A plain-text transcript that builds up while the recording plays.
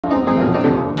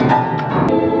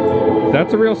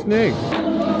That's a real snake.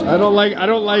 I don't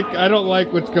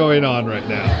like what's going on right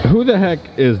now. Who the heck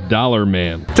is Dollar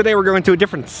Man? Today we're going to a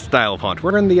different style of hunt.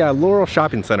 We're in the Laurel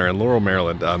Shopping Center in Laurel,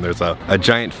 Maryland. There's a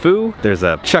giant foo, there's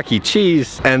a Chuck E.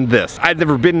 Cheese, and this. I've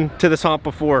never been to this haunt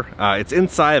before. It's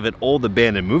inside of an old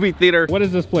abandoned movie theater. What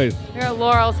is this place? We're at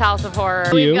Laurel's House of Horror.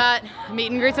 We've got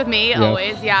meet and greets with me,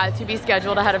 always, to be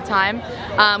scheduled ahead of time.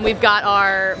 We've got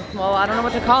our, well, I don't know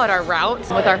what to call it, our route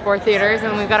with our 4 theaters,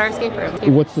 and we've got our escape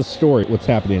room. What's the story? What's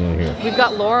happening in here? We've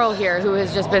got Laurel here, who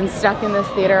has just been stuck in this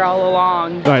theater all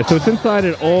along. All right, so it's inside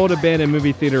an old abandoned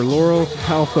movie theater. Laurel's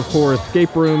House of Horror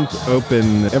escape rooms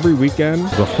open every weekend.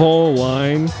 The whole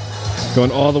line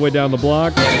going all the way down the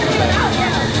block. All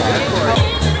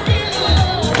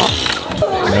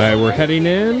right, we're heading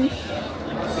in.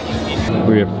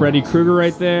 We have Freddy Krueger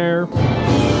right there.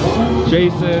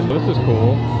 Jason. This is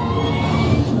cool.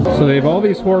 So they have all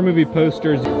these horror movie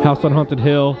posters. House on Haunted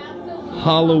Hill,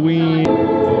 Halloween.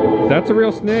 That's a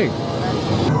real snake.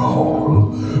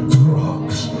 All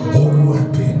drugs or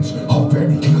weapons of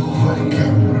any kind,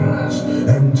 cameras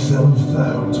and cell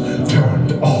phones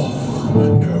turned off.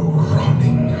 No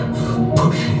running,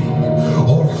 pushing,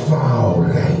 or foul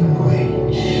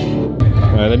language.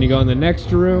 Alright, then you go in the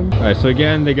next room. Alright, so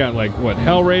again, they got like, what,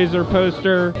 Hellraiser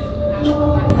poster.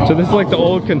 So this is like the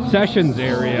old concessions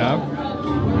area.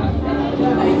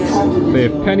 They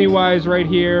have Pennywise right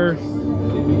here.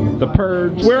 The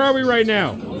Purge. Where are we right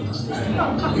now?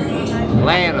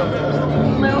 Land of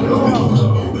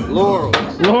Laurel.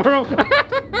 Laurel?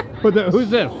 Who's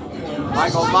this?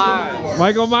 Michael Myers.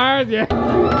 Michael Myers? Yeah.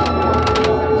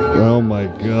 Oh my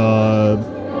God.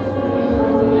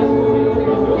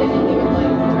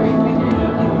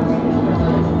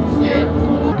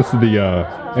 This is the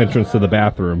entrance to the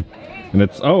bathroom. And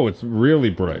it's really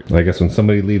bright. I guess when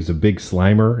somebody leaves a big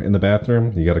Slimer in the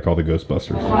bathroom, you gotta call the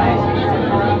Ghostbusters.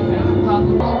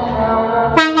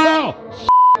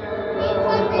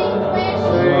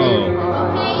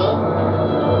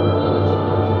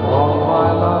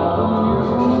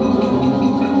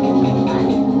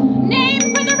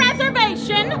 Name for the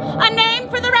reservation! A name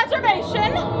for the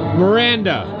reservation!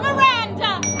 Miranda!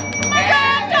 Miranda!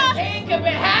 Miranda! Think of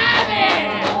it, have it!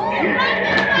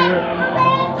 Miranda,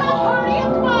 hurry,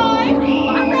 it's 5!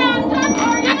 Miranda,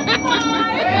 hurry, it's 5!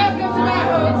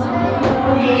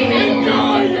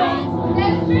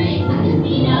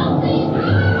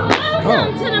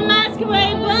 Welcome to the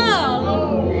Masquerade Ball!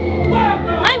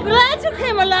 I'm glad you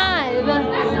came alive!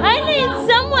 I need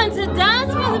someone to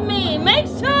dance with me! Make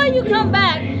sure you come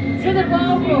back to the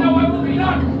ballroom! No, I will be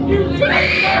done! You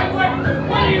take it! What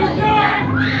are you doing?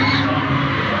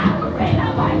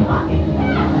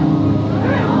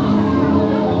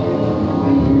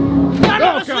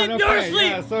 You're asleep! You're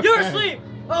asleep! Yes, okay. You're asleep!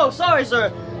 Oh, sorry,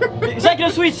 sir.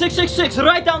 Executive Suite 666,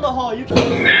 right down the hall. You can...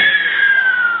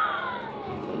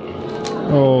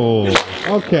 Oh,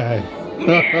 okay.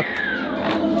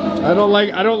 I don't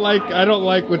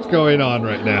like what's going on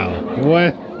right now.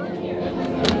 What?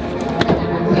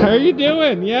 How are you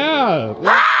doing? Yeah.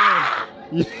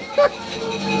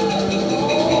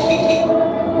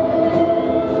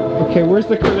 Okay, there's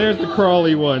the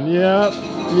crawly one. Yep.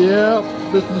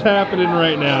 This is happening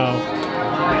right now.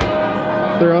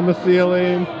 They're on the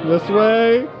ceiling. This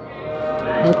way.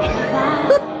 Okay.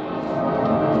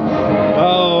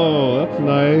 Oh, that's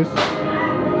nice.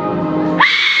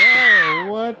 Oh,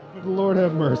 what? Lord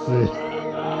have mercy.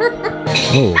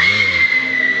 Oh,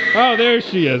 man. Oh, there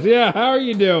she is. Yeah, how are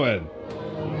you doing?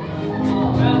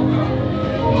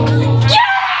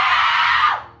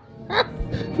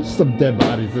 There's some dead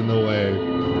bodies in the way.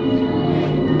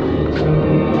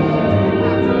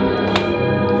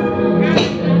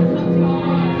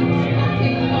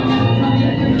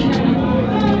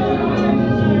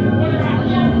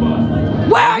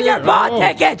 Where are your ball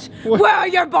tickets? Where are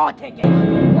your ball tickets?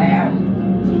 Where?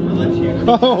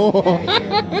 Oh.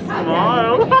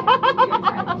 Smile.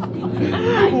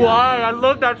 Why? I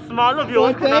love that smile of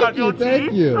yours. Well,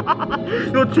 thank you.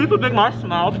 Your teeth would make my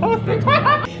smile perfect.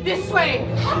 This way!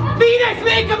 Venus,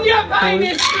 make of your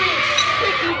finest!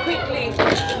 Quickly!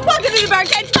 Welcome to the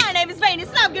Bartenders. My name is Venus,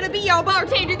 and I'm gonna be your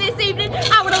bartender this evening.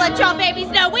 I wanna let y'all babies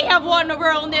know we have one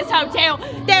rule in this hotel.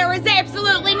 There is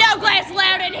absolutely no glass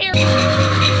allowed in here.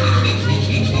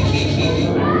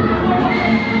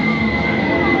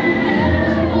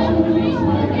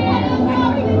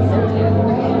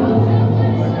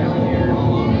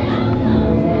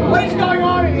 What is going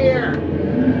on in here?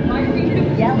 Why are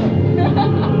you yelling?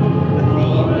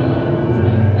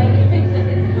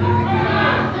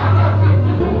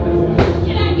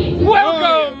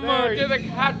 to the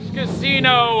Catch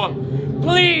Casino.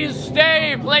 Please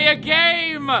stay, play a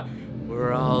game. We're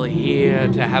We're all here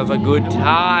to have a good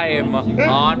time,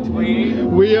 aren't we?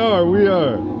 We are, we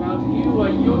are. About you, are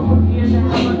you here to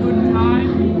have a good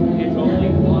time? It only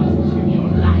costs you your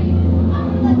life.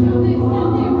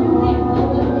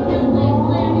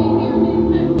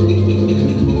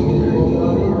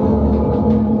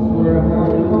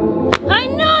 I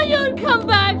know you'd come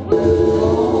back.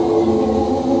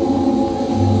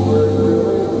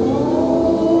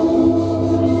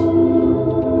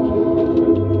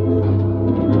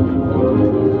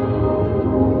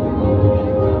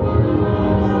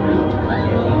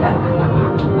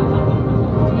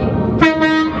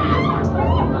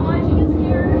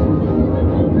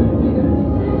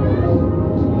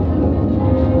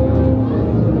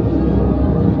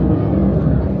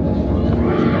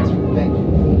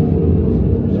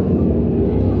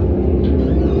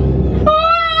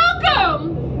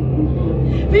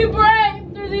 If you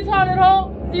brave through these haunted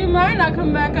holes, you might not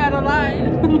come back out alive.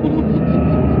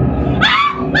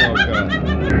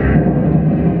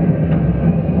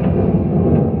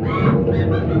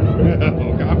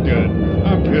 Oh, I'm good.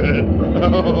 I'm good.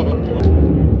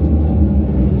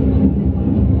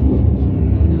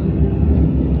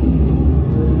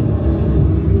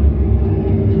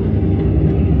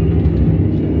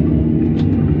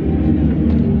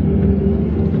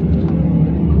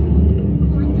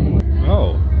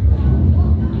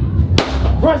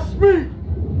 Rush me!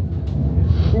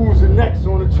 Who's the next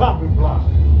on the chopping block?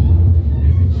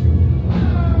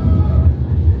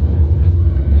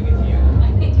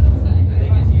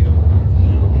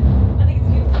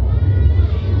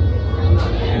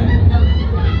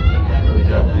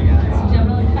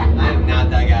 I'm not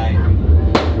that guy.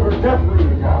 You're definitely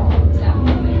the guy.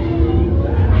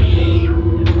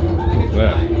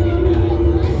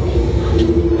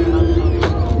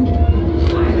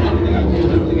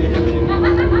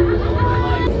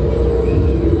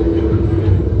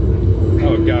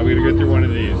 Oh God, we gotta go through one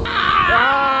of these. Oh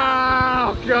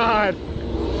God!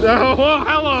 Oh,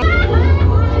 hello!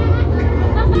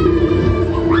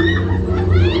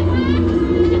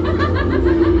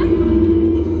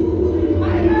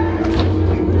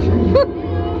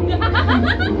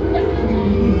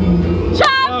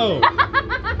 Oh.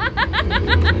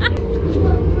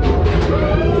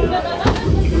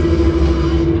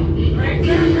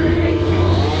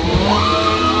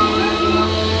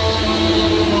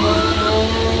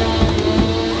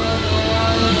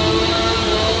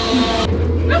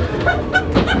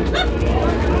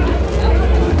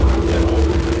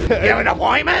 You have an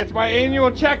appointment? It's my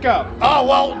annual checkup. Oh,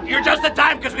 well, you're just in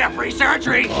time because we have free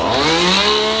surgery. Do you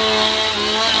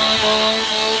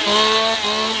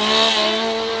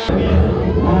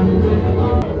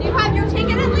have your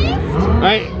ticket at least?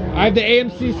 I have the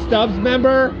AMC Stubs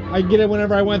member. I get it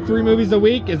whenever I want 3 movies a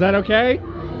week. Is that okay?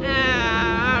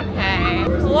 Okay.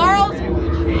 Laurel's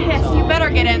pissed. You better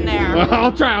get in there.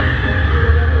 I'll try.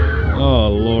 Oh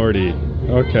Lordy.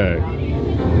 Okay.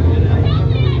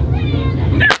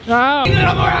 Oh. A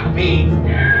little more upbeat.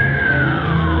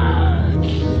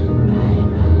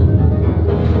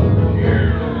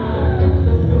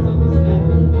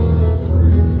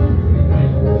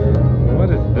 What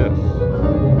is this?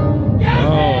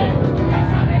 Oh.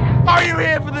 Are you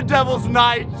here for the Devil's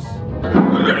Nights?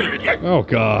 Oh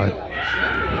God.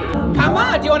 Come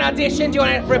on, do you want to audition? Do you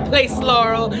want to replace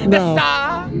Laurel, the No.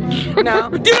 star? No. Do you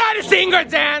know how to sing or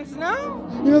dance? No?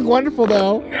 You look wonderful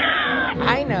though.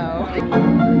 I know.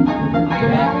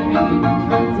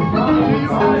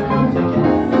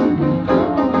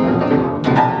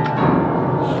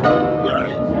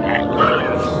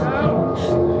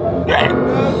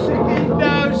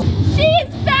 She's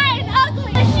fat and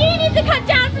ugly. She needs to cut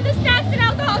down from the snacks and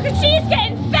alcohol because she's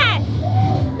getting fat.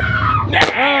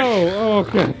 Oh,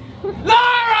 okay.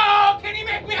 Laurel, can you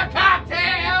make me a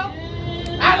cocktail?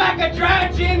 I like a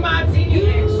dry gin martini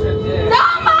extra dip.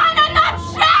 Don't mind, I'm not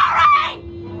sharing.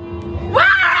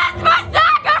 Where is my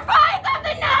sacrifice of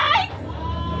the night?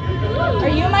 Are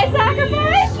you my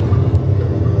sacrifice?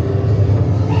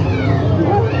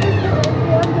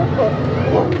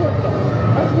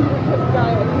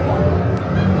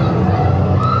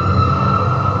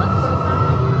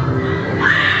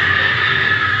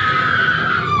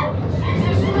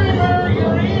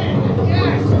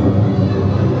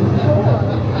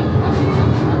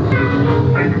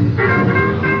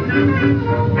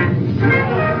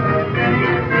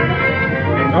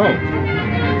 Oh.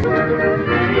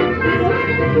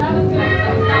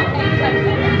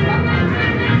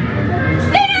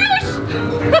 Sinners!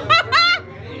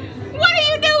 What are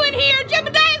you doing here?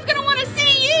 Jebediah's gonna want to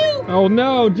see you. Oh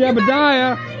no,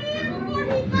 Jebediah.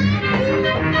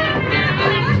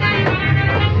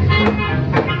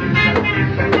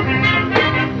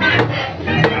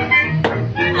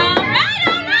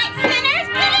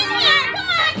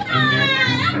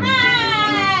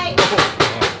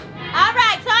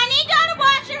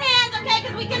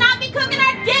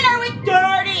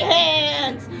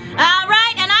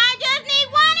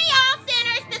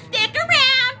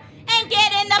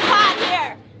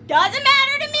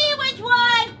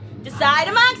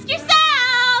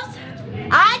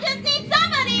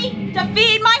 to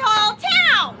feed my whole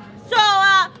town. So,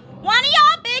 one of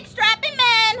y'all big strapping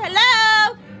men,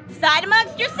 hello, decide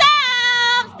amongst yourselves.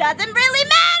 Doesn't really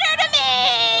matter to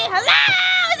me. Hello,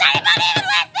 is anybody even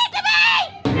listening to me?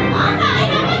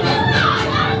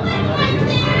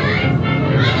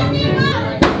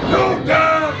 Go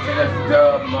down to the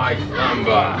stove, my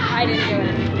slumber. I didn't do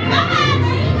it.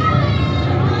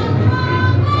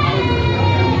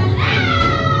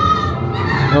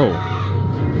 Oh.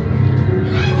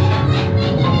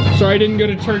 Sorry I didn't go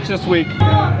to church this week.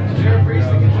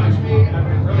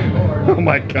 Oh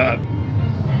my God.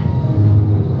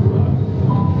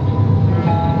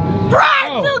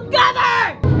 Pride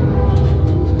together!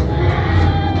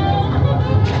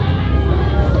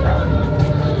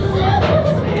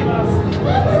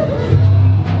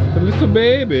 The little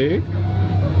baby.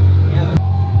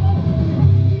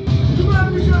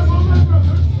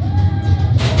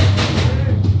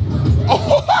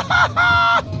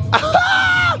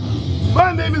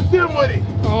 My name is Dimwitty.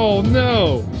 Oh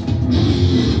no.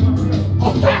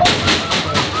 Oh God.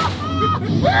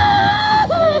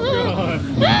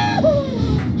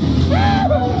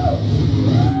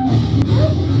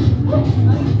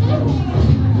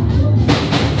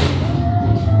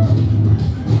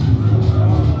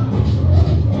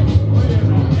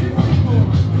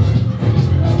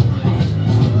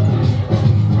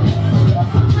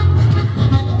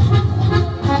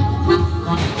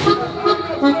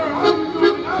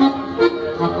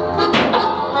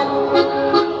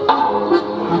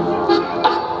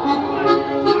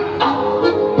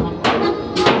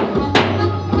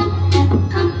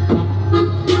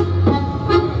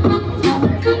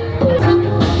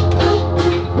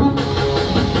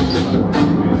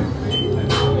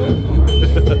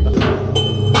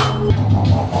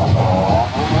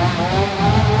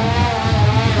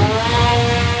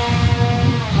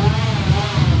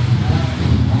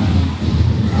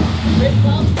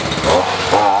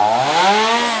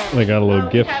 They got a little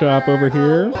gift shop over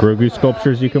here. Grogu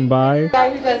sculptures you can buy.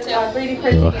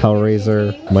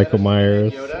 Hellraiser, Michael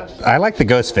Myers. I like the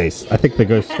ghost face. I think the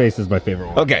ghost face is my favorite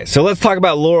one. Okay, so let's talk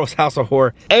about Laurel's House of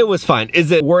Horror. It was fine. Is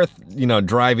it worth, you know,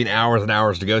 driving hours and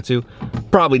hours to go to?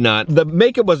 Probably not. The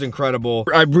makeup was incredible.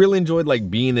 I really enjoyed like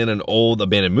being in an old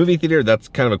abandoned movie theater. That's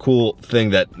kind of a cool thing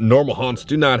that normal haunts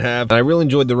do not have. And I really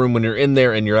enjoyed the room when you're in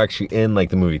there and you're actually in like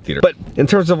the movie theater. But in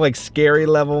terms of like scary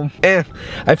level,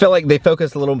 I felt like they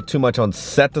focused a little too much on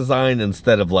set design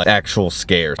instead of like actual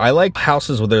scares. I like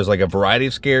houses where there's like a variety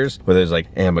of scares, where there's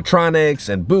like animatronics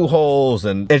and boo holes,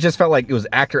 and it just felt like it was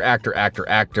actor,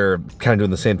 kind of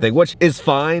doing the same thing, which is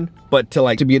fine. But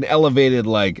to be an elevated,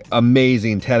 like,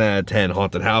 amazing 10 out of 10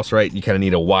 haunted house, right? You kind of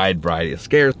need a wide variety of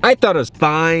scares. I thought it was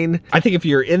fine. I think if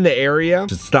you're in the area,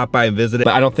 just stop by and visit it.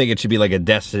 But I don't think it should be like a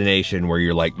destination where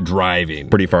you're like driving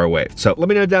pretty far away. So let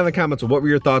me know down in the comments what were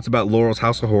your thoughts about Laurel's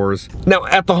House of Horrors. Now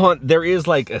at the haunt, there is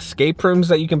like escape rooms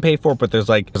that you can pay for, but there's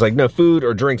like no food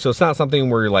or drink. So it's not something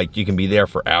where you're like, you can be there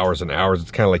for hours and hours.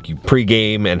 It's kind of like you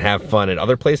pre-game and have fun at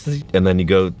other places, and then you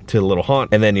go to the little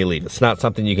haunt and then you leave. It's not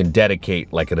something you can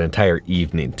dedicate like an entire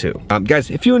evening too.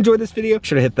 Guys, if you enjoyed this video,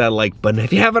 should have hit that like button.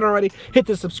 If you haven't already, hit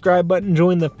the subscribe button,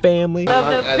 join the family.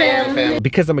 Love the family.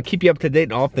 Because I'm gonna keep you up to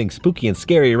date on all things spooky and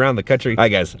scary around the country. All right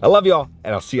guys, I love y'all,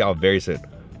 and I'll see y'all very soon.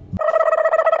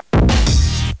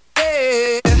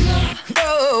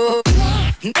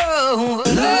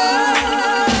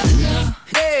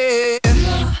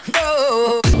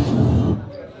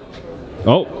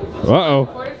 Oh,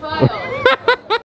 uh-oh.